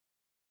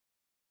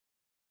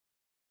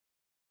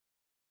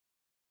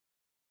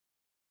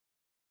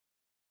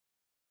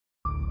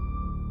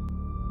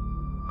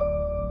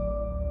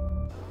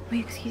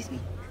Wait, excuse me.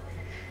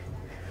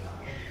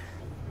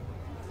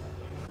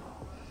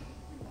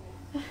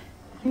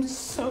 I'm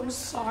so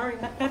sorry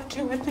I left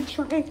you at the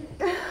train.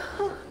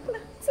 Oh, no,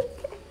 it's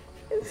okay.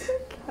 It's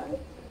okay.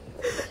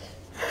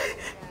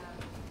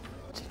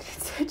 She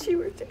said you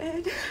were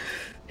dead.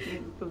 You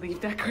didn't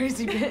believe that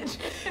crazy bitch.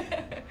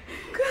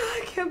 God,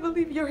 I can't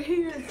believe you're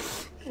here.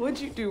 What'd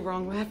you do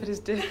wrong? Laugh at his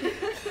dick?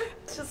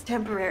 It's just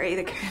temporary.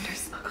 The commander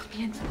smuggled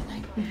me in for the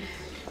night.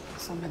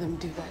 Some of them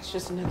do that. It's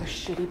just another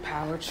shitty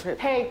power trip.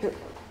 Hey,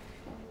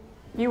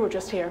 you were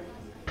just here.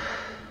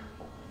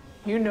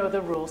 You know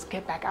the rules.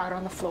 Get back out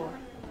on the floor.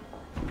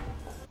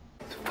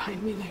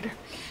 Find me later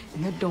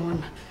in the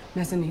dorm,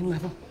 mezzanine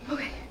level.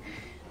 Okay.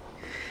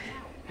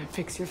 And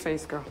fix your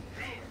face, girl.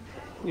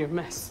 You're a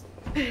mess.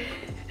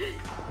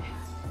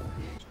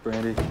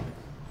 Brandy,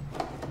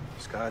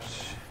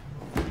 scotch,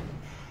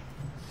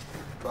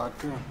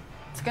 vodka.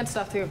 It's good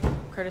stuff, too,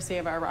 courtesy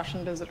of our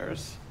Russian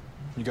visitors.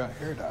 You got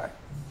hair dye.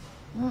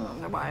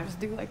 Their wives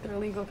do like their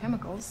illegal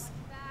chemicals.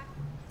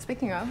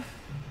 Speaking of...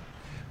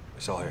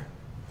 It's all here.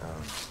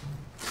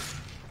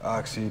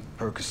 Oxy,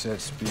 Percocet,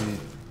 speed.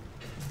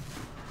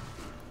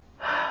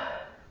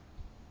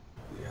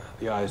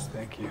 The eyes,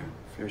 thank you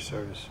for your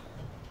service.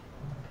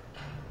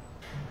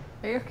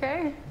 Are you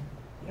okay?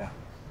 Yeah.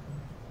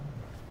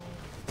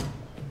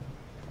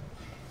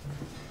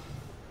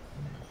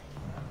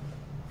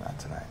 Not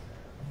tonight.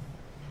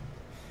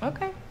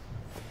 Okay.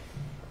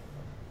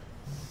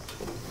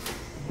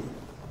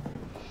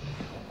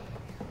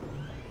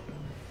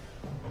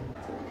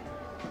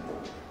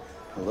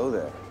 Hello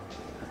there.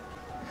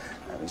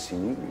 I haven't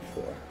seen you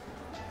before.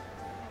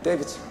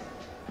 Davidson.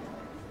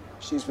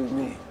 She's with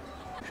me.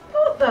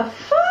 What the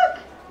fuck?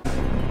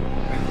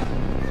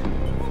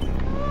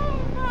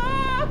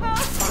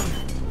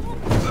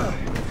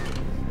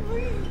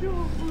 Please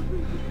don't.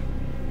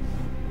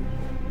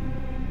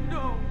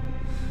 No.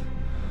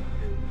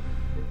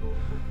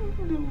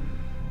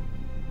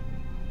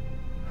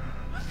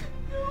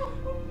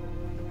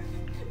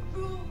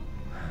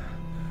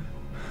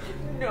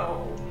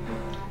 No.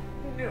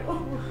 No. No.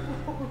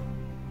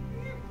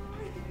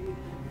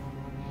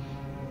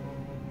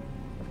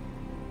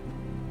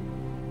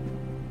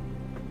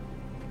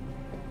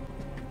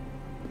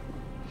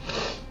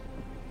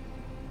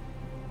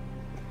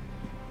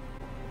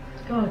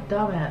 God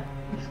damn it.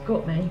 It's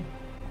got me.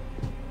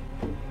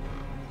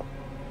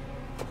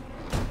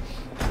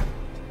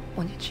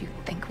 What did you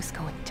think was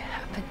going to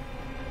happen?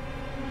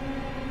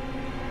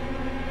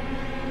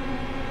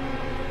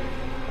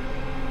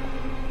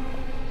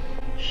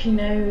 She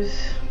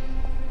knows.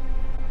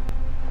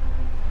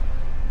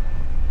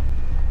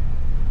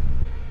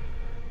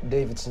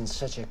 Davidson's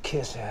such a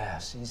kiss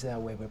ass. He's that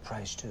way with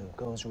Price, too.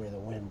 Goes where the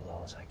wind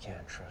blows. I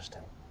can't trust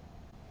him.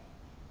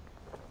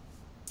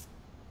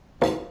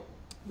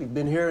 We've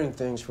been hearing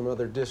things from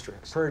other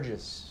districts.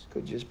 Purges.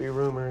 Could just be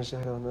rumors,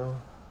 I don't know.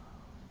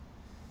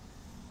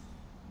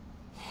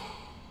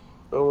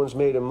 No one's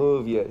made a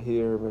move yet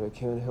here, but I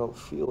can't help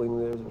feeling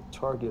there's a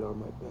target on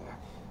my back.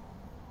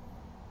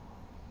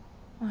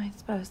 Well, I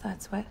suppose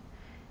that's what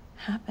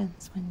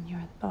happens when you're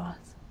the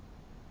boss.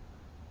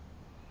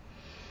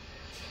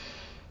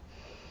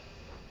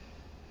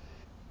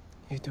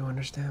 You do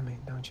understand me,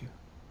 don't you?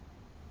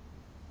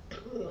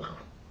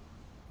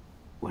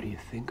 What do you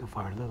think of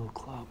our little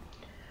club?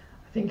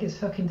 I think it's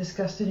fucking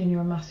disgusting and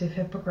you're a massive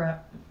hypocrite.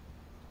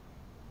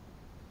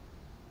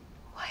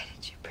 Why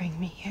did you bring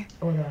me here?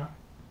 Or that.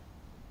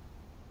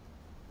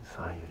 I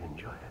thought you'd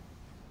enjoy it.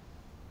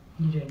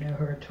 You don't know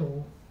her at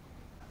all.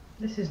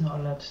 This is not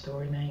a love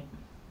story, mate.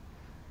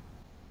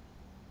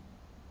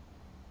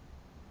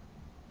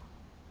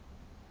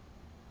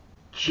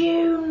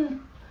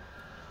 June!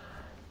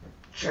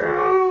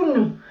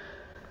 June!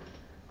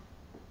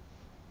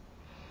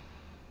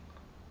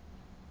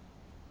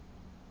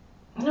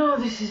 No,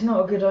 this is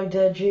not a good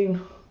idea,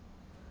 June.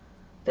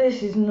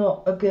 This is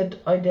not a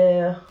good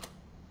idea.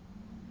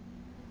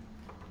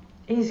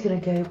 He's gonna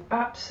go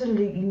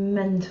absolutely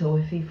mental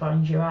if he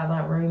finds you out of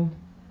that room.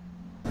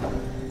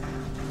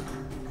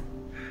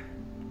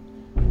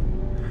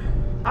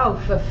 Oh,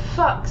 for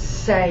fuck's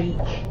sake.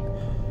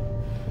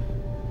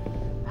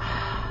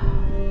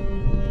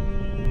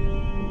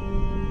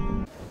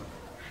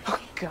 Oh,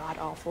 God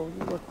awful.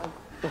 You look like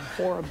the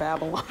whore of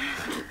Babylon.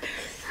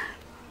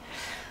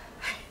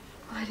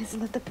 What, isn't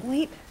that the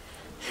point?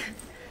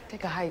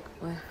 Take a hike.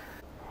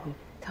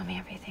 Tell me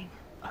everything.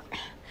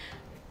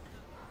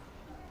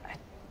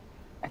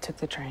 I took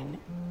the train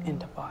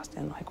into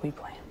Boston like we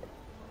planned.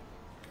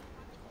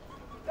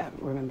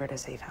 Remembered a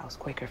safe house,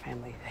 Quaker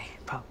family. They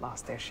about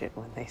lost their shit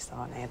when they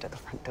saw an ant at the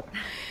front door.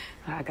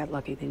 I got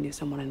lucky. They knew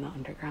someone in the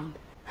underground.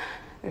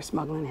 They're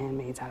smuggling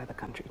handmaids out of the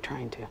country,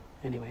 trying to.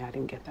 Anyway, I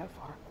didn't get that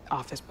far.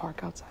 Office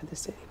park outside the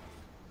city.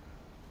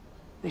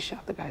 They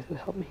shot the guys who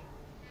helped me.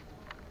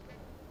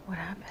 What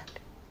happened?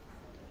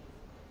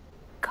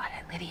 God,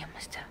 and Lydia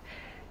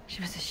she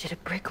must have shit a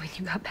brick when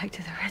you got back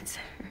to the Red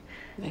Center.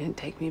 They didn't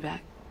take me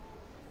back.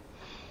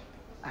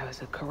 I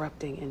was a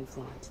corrupting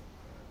influence.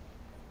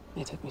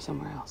 They took me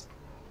somewhere else.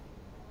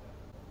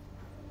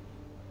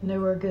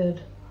 Nowhere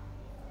good.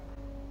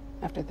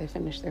 After they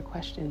finished their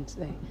questions,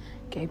 they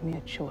gave me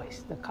a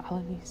choice, the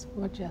colonies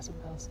or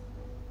Jezebels.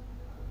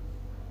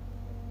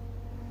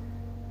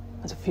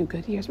 That's a few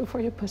good years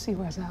before your pussy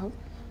wears out.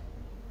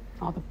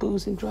 All the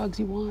booze and drugs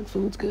you want,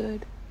 food's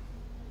good.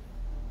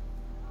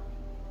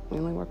 We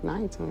only work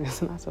nights, I mean,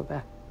 it's not so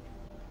bad.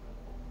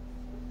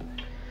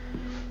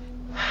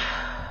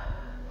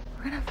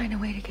 We're gonna find a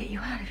way to get you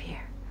out of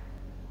here,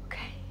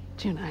 okay?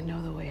 June, I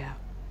know the way out.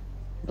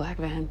 Black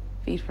van,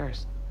 feet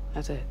first.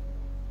 That's it.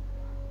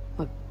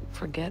 Look,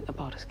 forget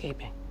about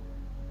escaping.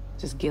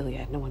 Just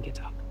Gilead, no one gets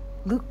out.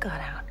 Luke got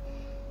out.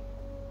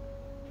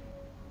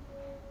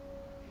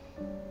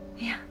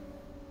 Yeah.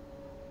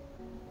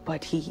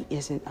 But he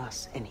isn't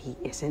us, and he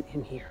isn't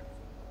in here.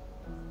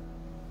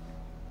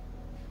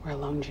 We're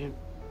alone, June.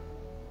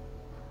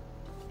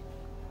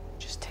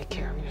 Just take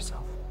care of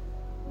yourself.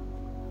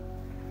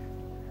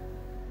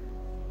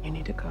 You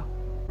need to go.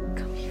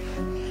 Come here.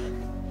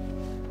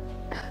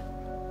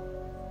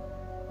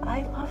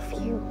 I love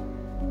you.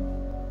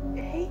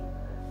 Okay?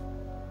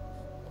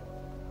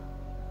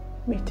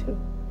 Me too.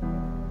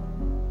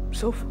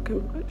 So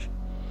fucking much.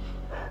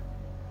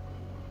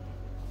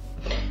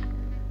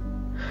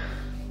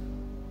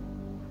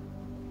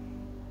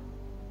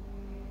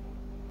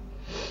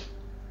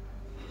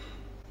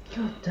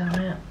 God damn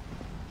it.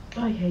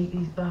 I hate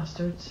these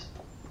bastards.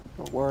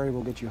 Don't worry,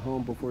 we'll get you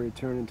home before you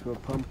turn into a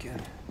pumpkin.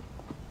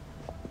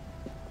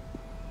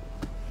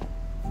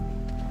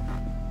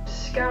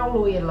 Scowl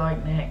all you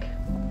like, Nick.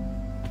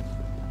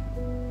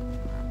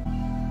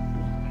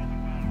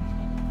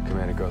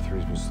 Commander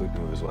Guthrie's been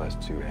sleeping with his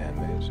last two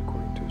handmaids,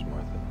 according to his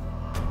Martha.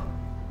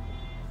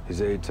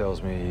 His aide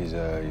tells me he's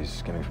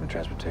skimming from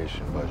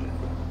transportation budget.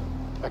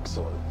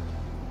 Excellent.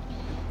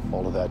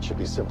 All of that should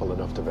be simple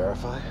enough to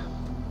verify.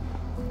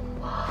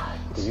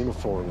 What? The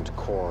uniformed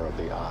core of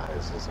the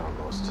eyes is our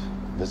most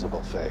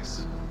visible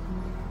face.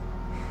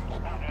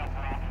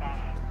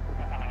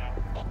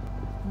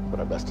 But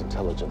our best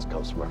intelligence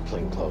comes from our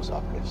plainclothes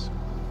operatives.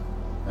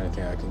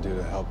 Anything I can do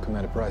to help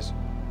Commander Price?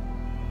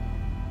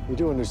 You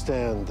do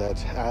understand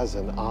that as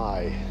an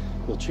eye,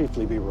 you'll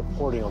chiefly be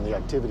reporting on the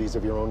activities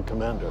of your own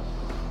commander,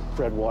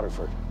 Fred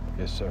Waterford.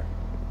 Yes, sir.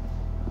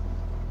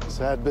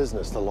 Sad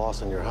business, the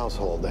loss in your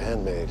household, the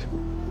handmaid.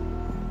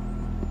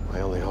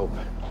 My only hope,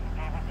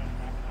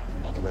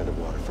 Commander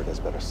Waterford has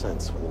better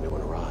sense when the new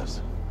one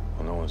arrives.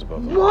 Well, no one's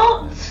above the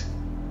What?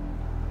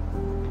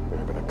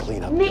 We're gonna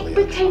clean up Nick Gilead.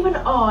 became an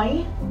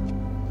eye?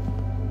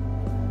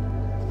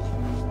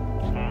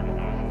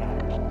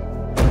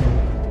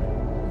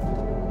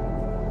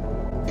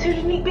 So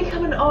did Nick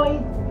become an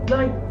eye,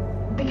 like,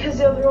 because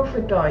the other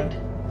offer died?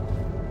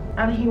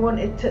 And he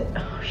wanted to...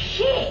 Oh,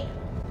 shit!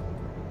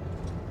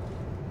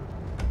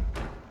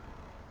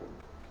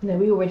 No,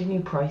 we already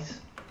knew Price.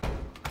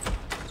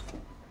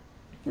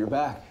 You're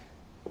back.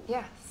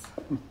 Yes.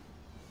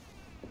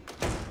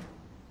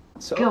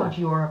 So, God,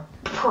 you're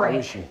a how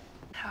is prick. she?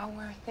 How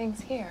were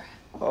things here?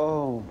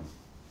 Oh,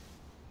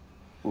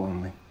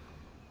 lonely.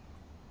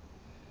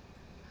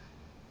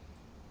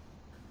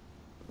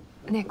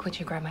 Nick, would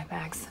you grab my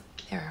bags?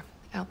 They're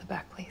out the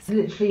back, please.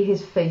 Literally,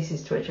 his face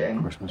is twitching.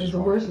 Of course, Mrs. He's the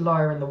Walker. worst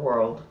liar in the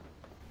world.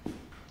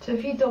 So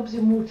if he dobs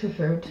in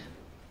Waterford,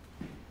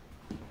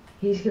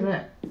 he's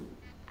gonna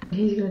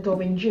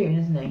dob in June,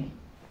 isn't he?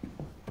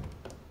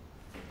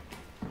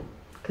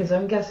 Because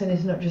I'm guessing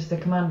it's not just the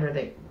commander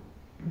that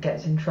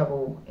gets in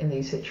trouble in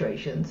these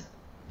situations.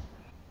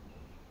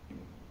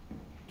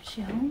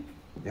 June?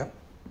 Yep.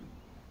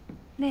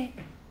 Nick.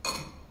 I'll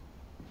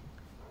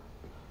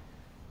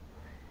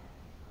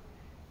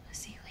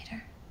see you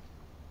later.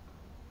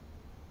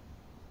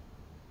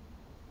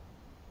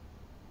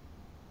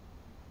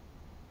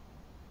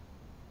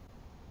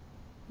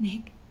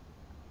 Nick.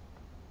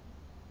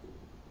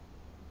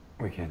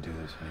 We can't do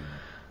this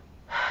anymore.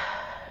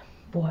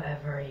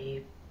 Whatever,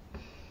 you...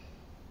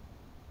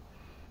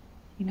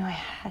 You know I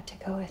had to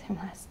go with him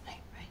last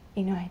night, right?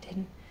 You know I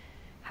didn't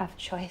have a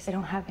choice. I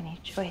don't have any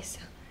choice.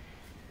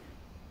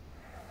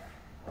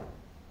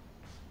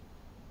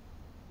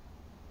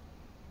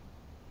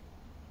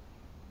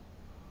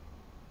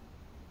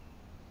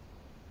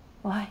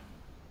 Why?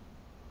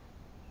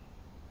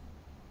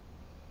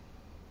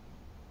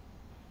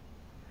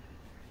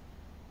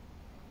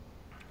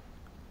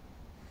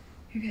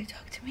 You're gonna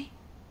talk to me?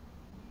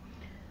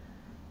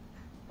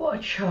 What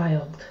a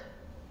child.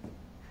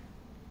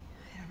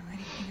 I don't know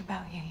anything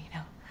about you, you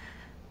know.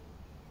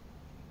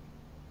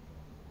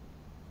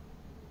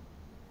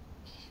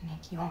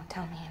 Nick, you won't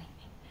tell me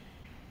anything.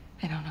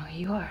 I don't know who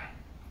you are.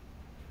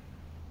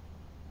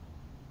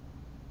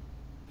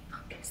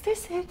 Look, is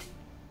this it?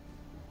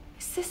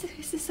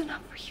 Is this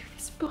enough for you,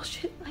 this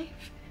bullshit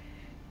life?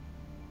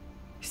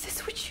 Is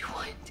this what you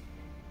want?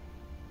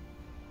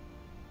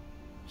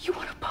 You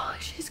want to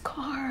polish his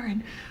car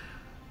and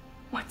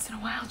once in a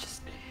while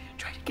just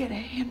try to get a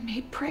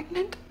handmaid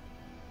pregnant?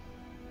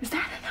 Is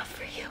that enough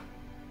for you?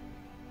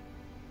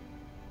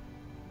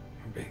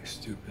 I'm being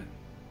stupid.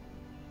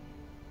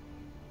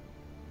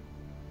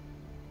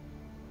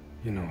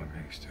 You know I'm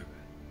being stupid.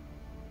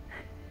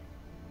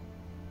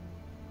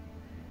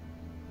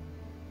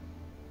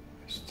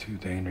 too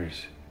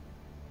dangerous.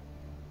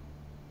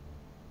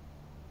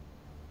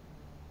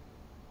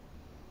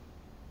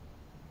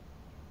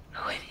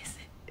 What is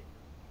it?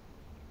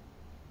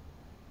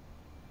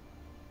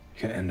 You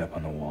could end up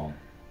on the wall.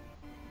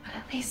 But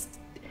at least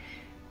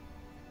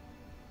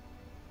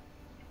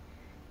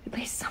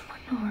someone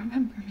will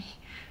remember me.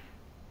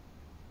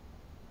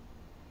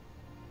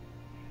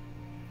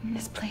 In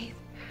this place.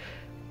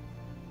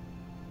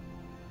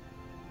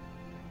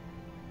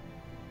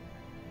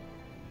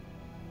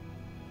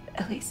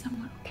 At least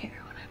someone will care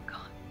when I'm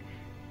gone.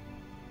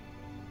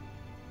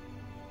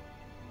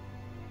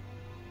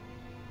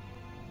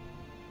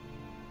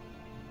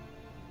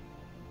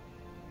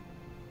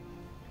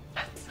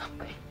 That's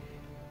something.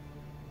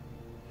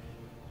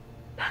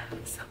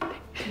 That's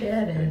something.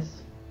 Yeah, it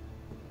is.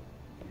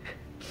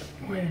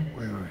 Wait.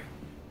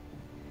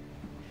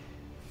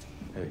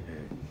 Hey.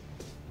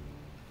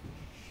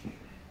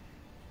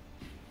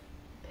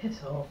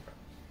 Piss off.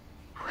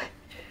 What?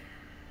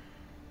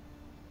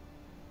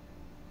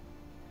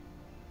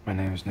 My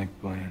name is Nick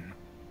Blaine.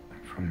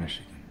 I'm from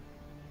Michigan.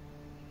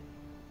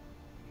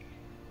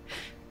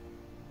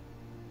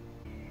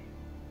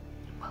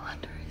 Well,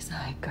 under his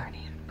eye,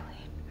 Guardian Blaine.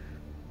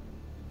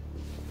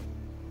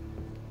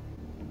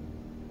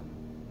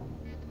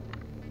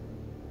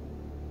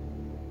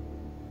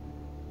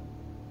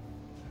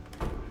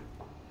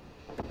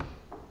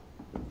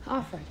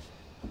 Alfred.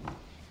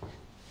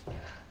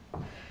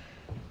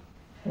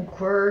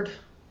 Awkward.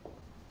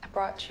 I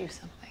brought you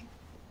something.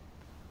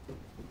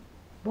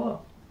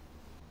 What?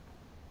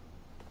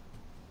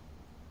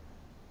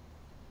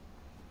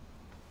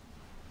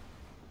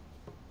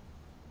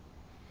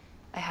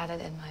 I had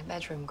it in my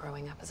bedroom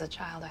growing up as a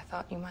child. I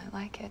thought you might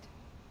like it.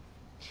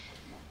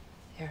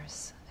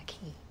 There's a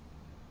key.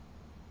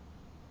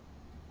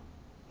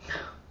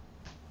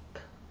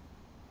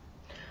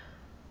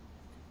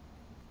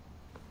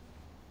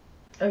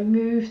 I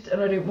moved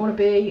and I don't want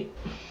to be.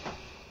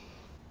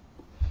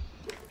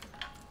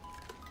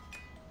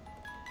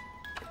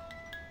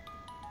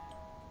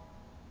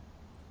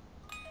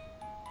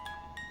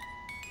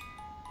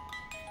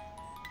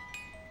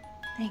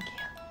 Thank you.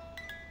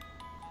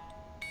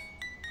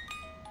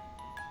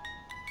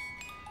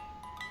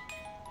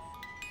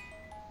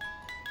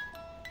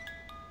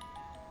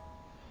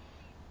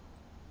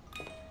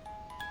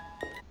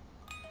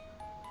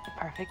 The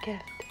perfect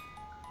gift.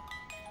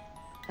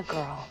 A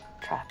girl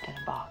trapped in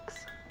a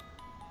box.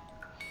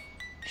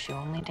 She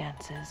only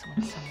dances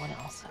when someone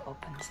else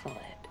opens the lid.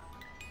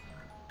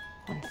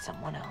 When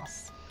someone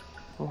else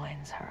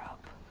winds her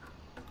up.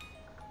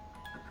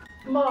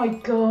 My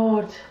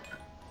God.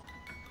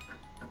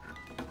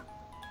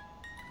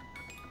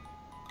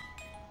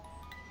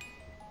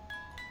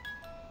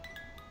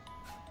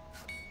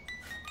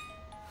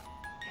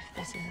 If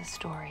this is a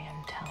story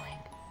I'm telling,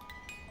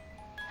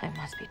 I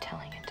must be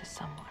telling it to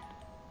someone.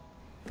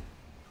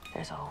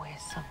 There's always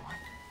someone.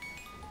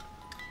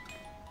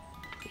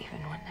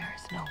 Even when there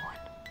is no one.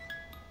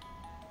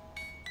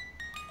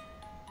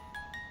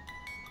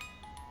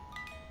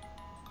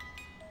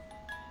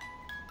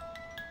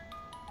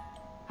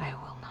 I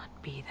will not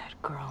be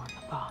that girl in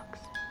the box.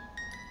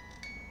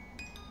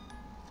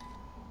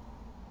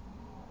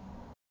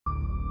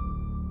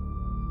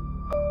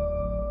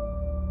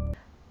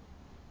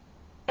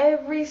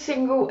 Every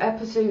single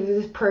episode of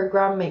this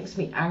program makes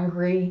me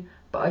angry,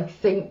 but I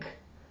think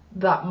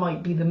that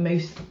might be the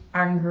most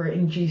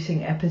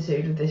anger-inducing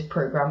episode of this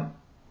program.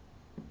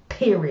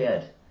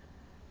 Period.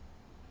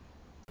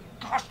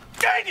 Gosh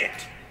dang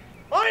it!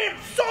 I am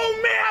so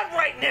mad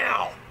right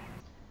now!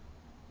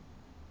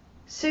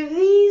 So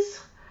these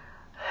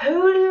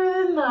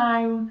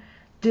holier-than-thou,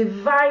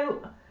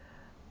 devout,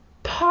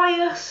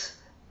 pious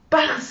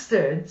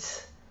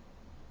bastards,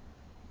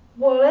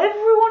 while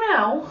everyone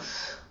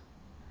else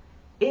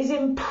is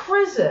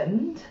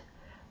imprisoned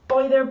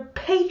by their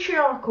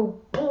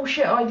patriarchal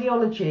bullshit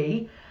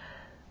ideology,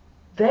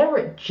 they're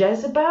at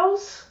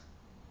Jezebels,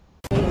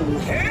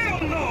 Hell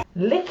no!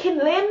 licking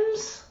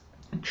limbs,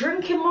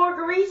 drinking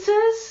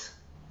margaritas,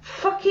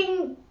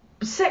 fucking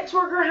sex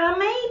worker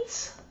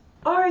handmaids.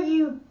 Are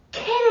you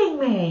kidding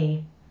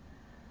me?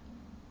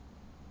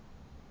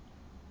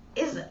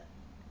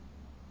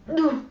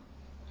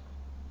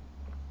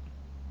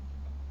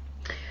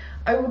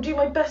 I will do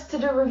my best to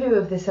do a review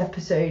of this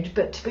episode,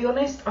 but to be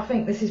honest, I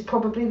think this is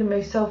probably the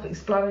most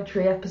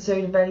self-explanatory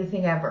episode of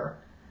anything ever.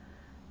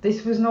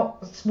 This was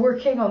not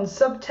working on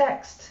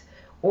subtext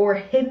or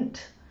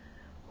hint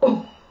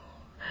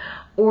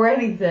or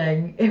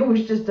anything. It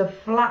was just a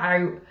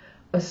flat-out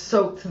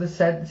assault to the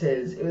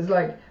senses. It was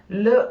like,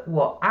 look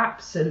what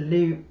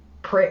absolute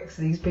pricks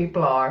these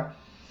people are.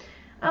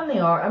 And they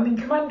are. I mean,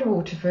 Commander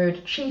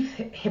Waterford, chief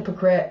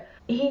hypocrite,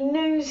 he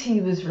knows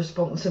he was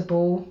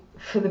responsible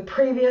for the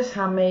previous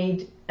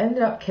handmaid,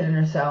 ended up killing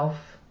herself.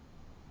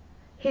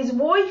 His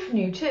wife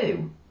knew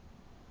too.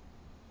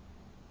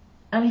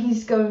 And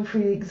he's going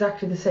through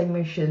exactly the same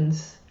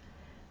motions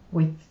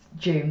with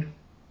June.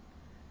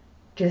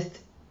 Just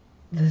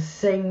the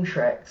same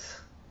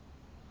tricks.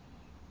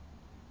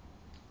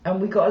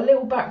 And we got a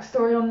little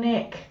backstory on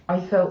Nick. I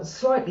felt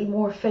slightly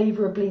more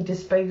favourably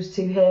disposed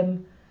to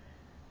him,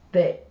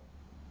 that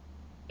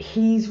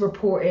he's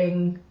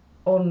reporting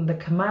on the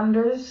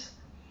commanders.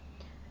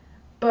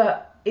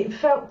 But it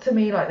felt to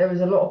me like there was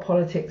a lot of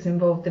politics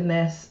involved in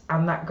this,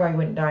 and that guy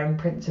went down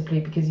principally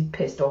because he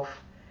pissed off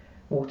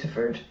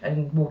Waterford,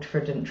 and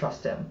Waterford didn't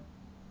trust him.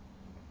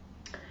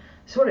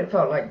 That's what it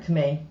felt like to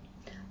me.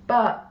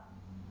 But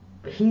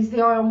he's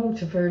the eye on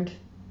Waterford,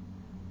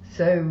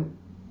 so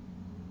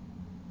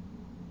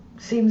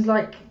seems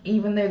like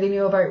even though they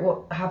knew about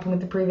what happened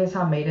with the previous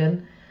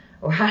handmaiden,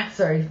 or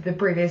the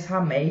previous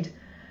handmaid,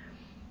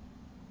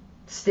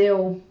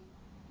 still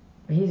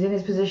he's in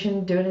his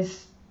position doing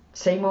his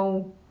same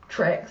old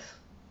tricks.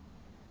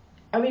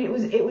 I mean,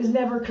 it was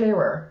never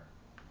clearer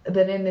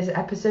than in this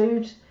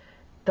episode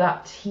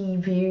that he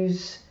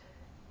views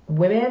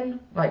women,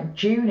 like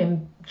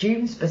June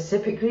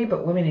specifically,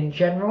 but women in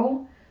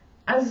general,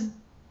 as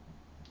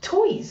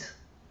toys.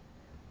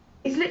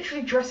 He's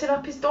literally dressing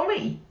up his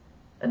dolly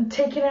and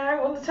taking it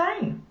out on the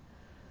town,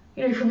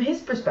 you know, from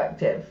his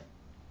perspective.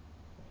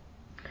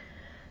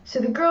 So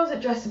the girls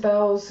at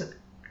Jezebels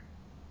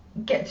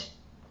get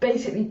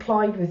basically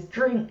plied with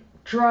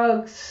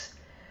drugs.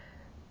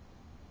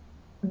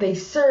 They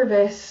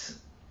service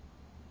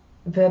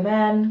the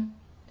men,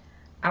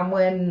 and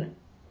when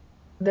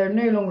they're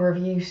no longer of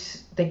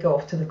use, they go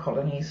off to the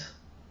colonies.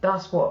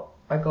 That's what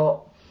I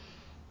got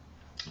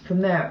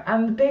from there.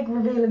 And the big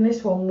reveal in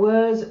this one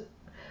was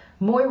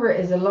Moira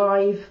is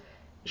alive.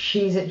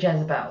 She's at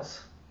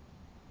Jezebels.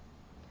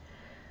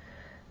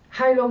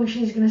 How long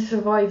she's going to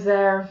survive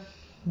there,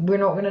 we're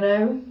not going to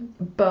know.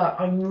 But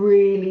I'm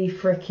really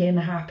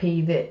freaking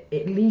happy that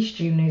at least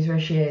June knows where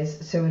she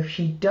is. So if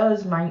she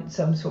does mount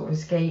some sort of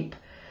escape,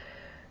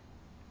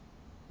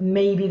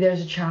 maybe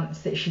there's a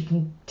chance that she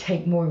can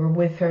take Moira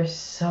with her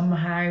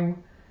somehow.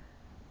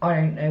 I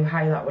don't know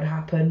how that would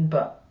happen,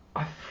 but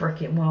I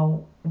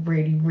freaking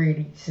really,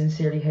 really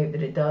sincerely hope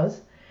that it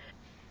does.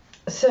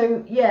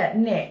 So yeah,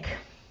 Nick.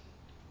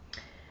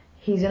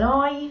 He's an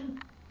eye.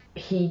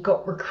 He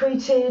got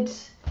recruited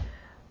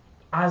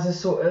as a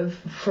sort of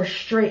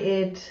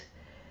frustrated,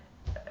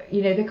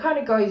 you know, the kind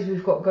of guys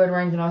we've got going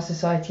around in our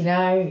society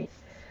now.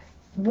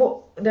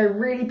 What they're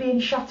really being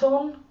shut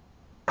on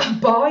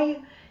by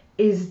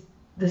is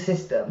the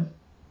system.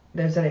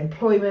 There's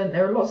unemployment.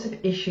 There are lots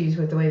of issues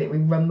with the way that we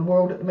run the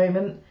world at the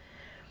moment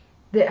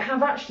that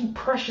have actually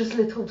precious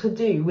little to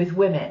do with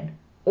women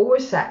or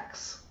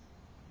sex.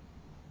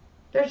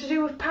 They're to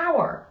do with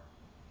power.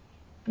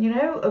 You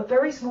know, a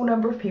very small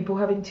number of people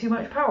having too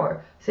much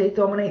power, so they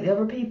dominate the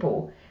other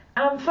people.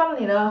 And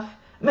funnily enough,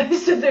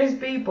 most of those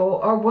people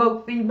are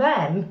wealthy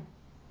men.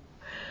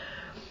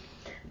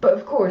 But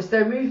of course,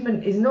 their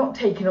movement is not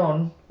taking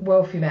on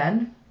wealthy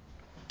men.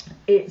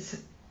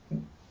 It's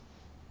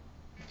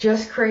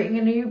just creating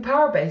a new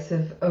power base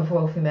of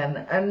wealthy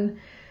men. And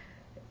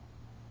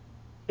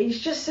it's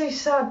just so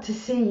sad to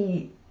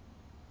see,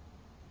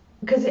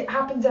 because it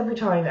happens every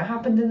time. It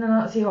happened in the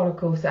Nazi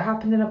Holocaust, it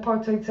happened in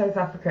apartheid South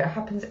Africa, it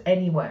happens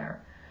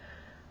anywhere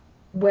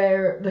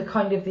where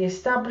the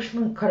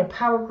establishment kind of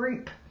power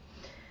group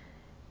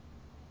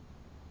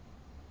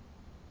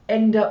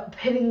end up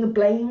pinning the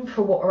blame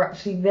for what are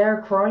actually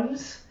their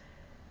crimes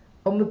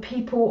on the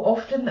people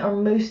often that are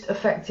most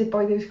affected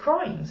by those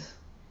crimes.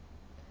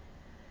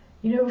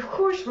 You know, of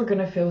course we're going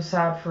to feel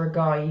sad for a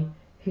guy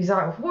who's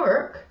out of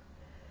work,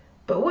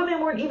 but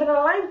women weren't even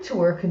allowed to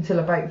work until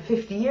about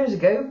 50 years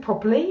ago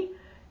properly,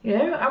 you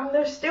know, and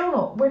we're still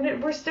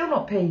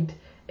not paid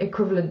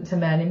equivalent to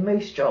men in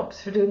most jobs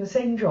for doing the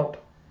same job.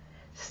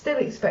 Still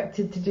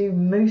expected to do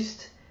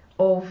most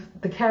of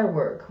the care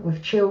work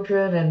with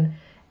children and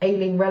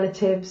ailing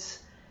relatives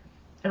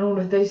and all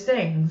of those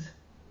things.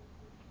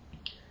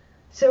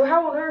 So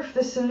how on earth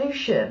the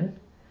solution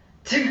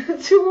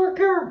to our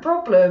current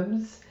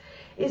problems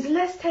is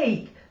let's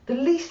take the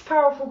least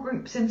powerful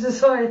groups in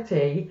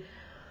society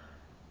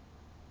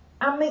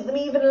and make them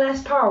even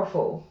less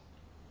powerful.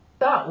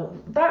 That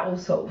will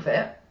solve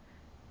it.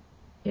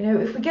 You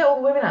know, if we get all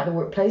the women out of the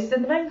workplace,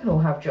 then the men can all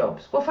have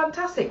jobs. Well,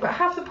 fantastic, but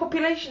half the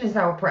population is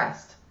now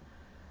oppressed.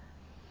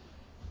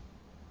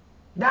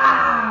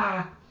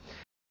 Ah!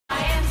 I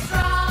am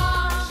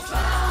strong, strong.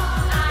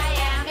 I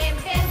am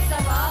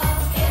invincible,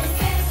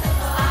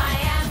 invincible. I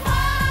am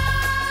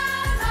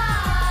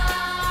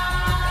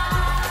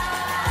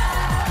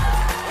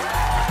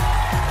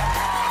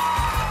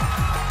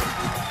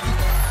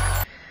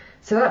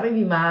So that made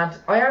me mad.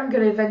 I am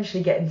going to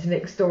eventually get into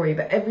Nick's story,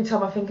 but every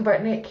time I think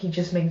about Nick, he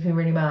just makes me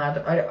really mad.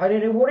 I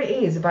don't know what it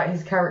is about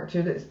his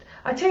character that's...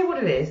 I tell you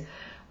what it is.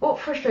 What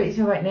frustrates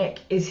me about Nick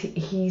is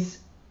he's,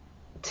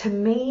 to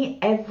me,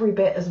 every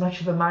bit as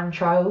much of a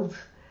man-child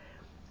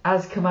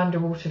as Commander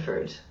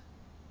Waterford.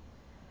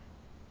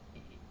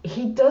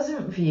 He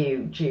doesn't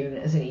view June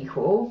as an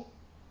equal.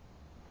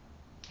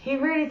 He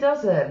really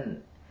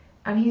doesn't.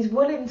 And he's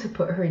willing to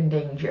put her in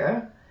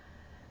danger.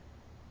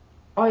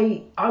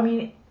 I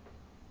mean...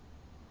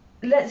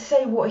 Let's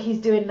say what he's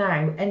doing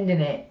now,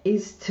 ending it,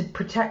 is to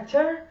protect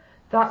her.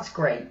 That's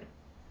great.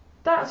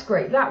 That's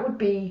great. That would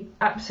be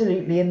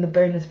absolutely in the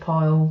bonus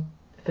pile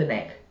for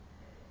Nick.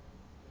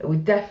 It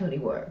would definitely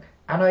work.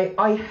 And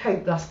I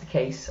hope that's the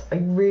case. I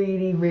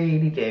really,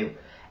 really do.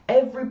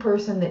 Every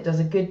person that does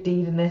a good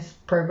deed in this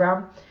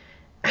programme,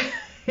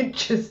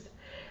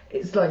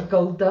 it's like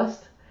gold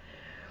dust.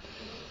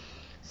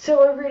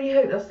 So I really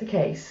hope that's the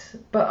case.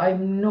 But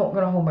I'm not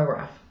going to hold my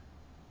breath.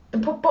 The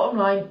bottom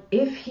line,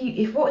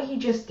 if what he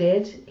just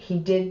did, he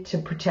did to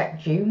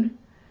protect June,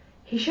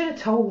 he should have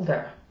told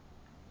her.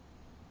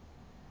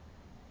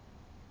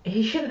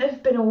 He shouldn't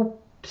have been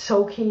all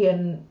sulky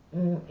and,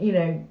 you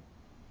know,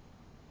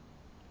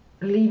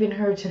 leaving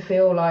her to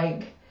feel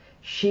like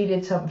she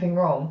did something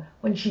wrong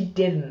when she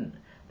didn't.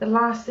 The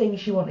last thing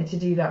she wanted to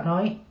do that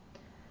night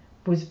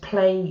was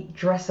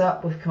dress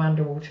up with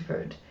Commander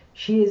Waterford.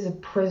 She is a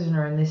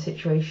prisoner in this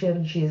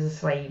situation. She is a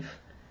slave.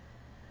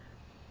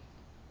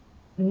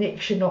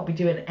 Nick should not be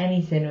doing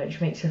anything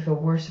which makes her feel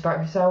worse about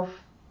herself.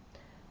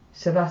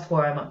 So that's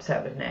why I'm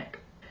upset with Nick.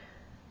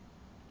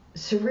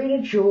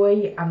 Serena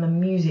Joy and the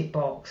music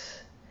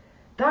box.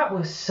 That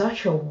was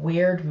such a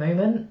weird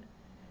moment.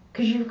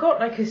 Because you've got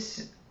like a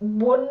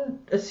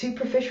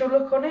superficial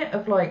look on it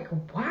of like,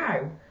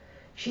 wow,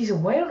 she's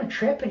away on a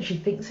trip and she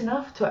thinks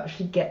enough to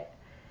actually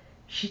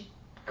she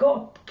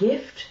got a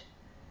gift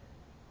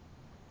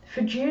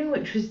for June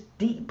which was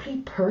deeply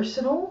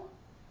personal.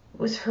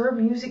 It was her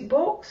music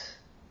box.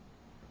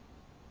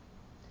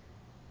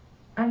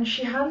 And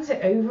she hands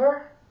it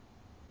over.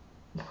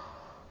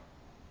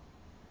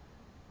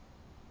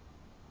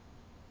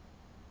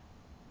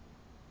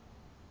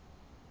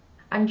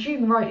 And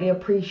June rightly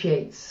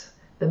appreciates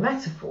the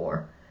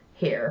metaphor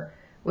here,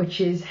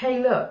 which is,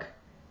 hey, look,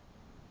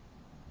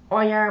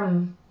 I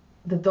am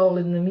the doll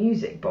in the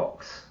music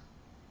box.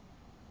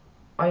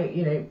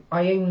 I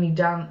only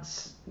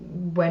dance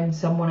when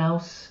someone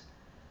else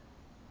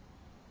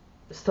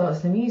starts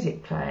the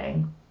music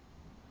playing.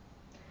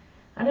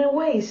 And in a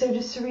way, so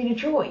does Serena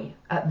Joy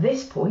at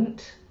this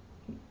point.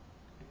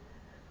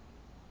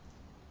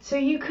 So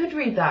you could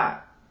read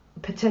that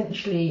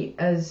potentially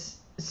as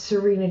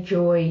Serena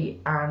Joy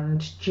and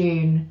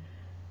June.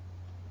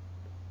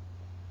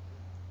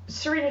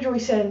 Serena Joy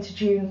saying to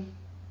June,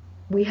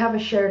 we have a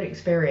shared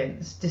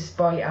experience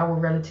despite our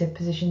relative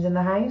positions in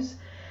the house.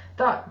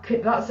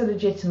 That's a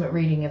legitimate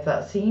reading of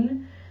that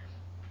scene.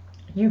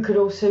 You could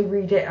also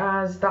read it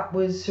as that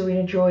was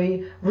Serena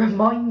Joy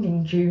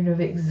reminding June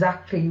of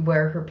exactly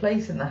where her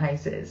place in the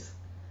house is.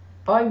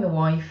 I'm the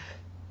wife,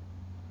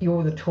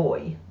 you're the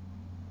toy.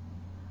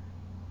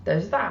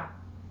 There's that.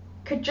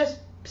 Could just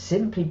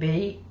simply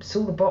be,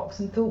 saw the box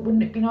and thought,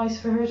 wouldn't it be nice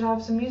for her to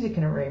have some music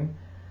in her room?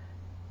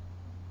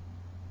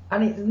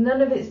 And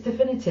none of it's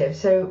definitive,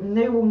 so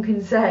no one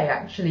can say,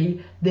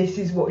 actually, this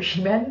is what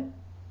she meant.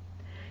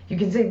 You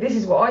can say, this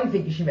is what I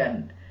think she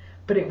meant.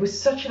 But it was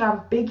such an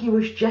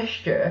ambiguous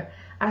gesture,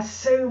 as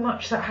so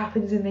much that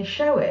happens in this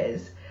show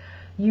is,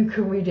 you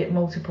can read it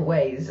multiple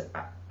ways.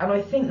 And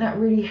I think that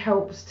really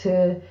helps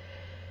to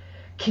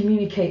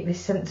communicate this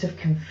sense of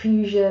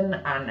confusion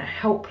and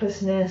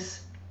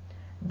helplessness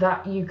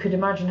that you could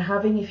imagine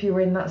having if you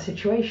were in that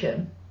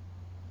situation.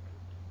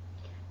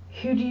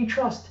 Who do you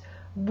trust?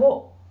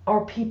 What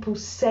are people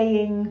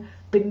saying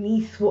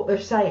beneath what they're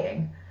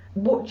saying?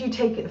 What do you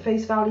take at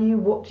face value?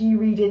 What do you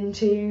read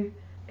into?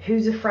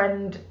 Who's a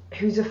friend?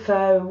 Who's a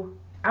foe?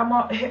 Am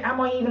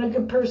I even a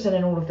good person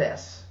in all of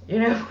this? You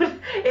know,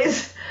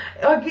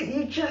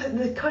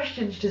 the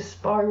questions just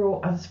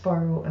spiral and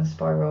spiral and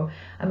spiral,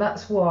 and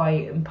that's why,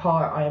 in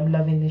part, I am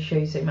loving this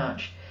show so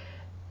much,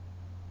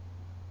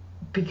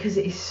 because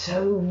it is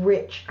so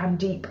rich and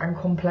deep and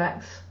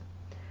complex,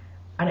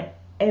 and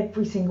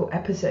every single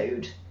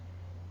episode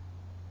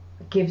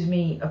gives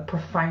me a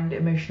profound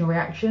emotional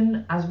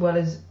reaction as well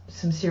as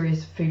some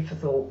serious food for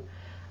thought.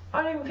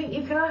 I don't think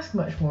you can ask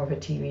much more of a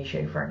TV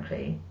show,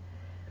 frankly.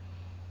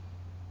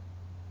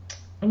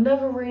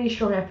 Another really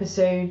strong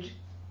episode.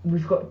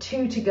 We've got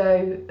 2 to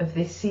go of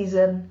this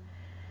season,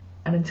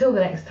 and until the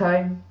next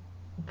time,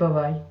 bye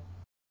bye.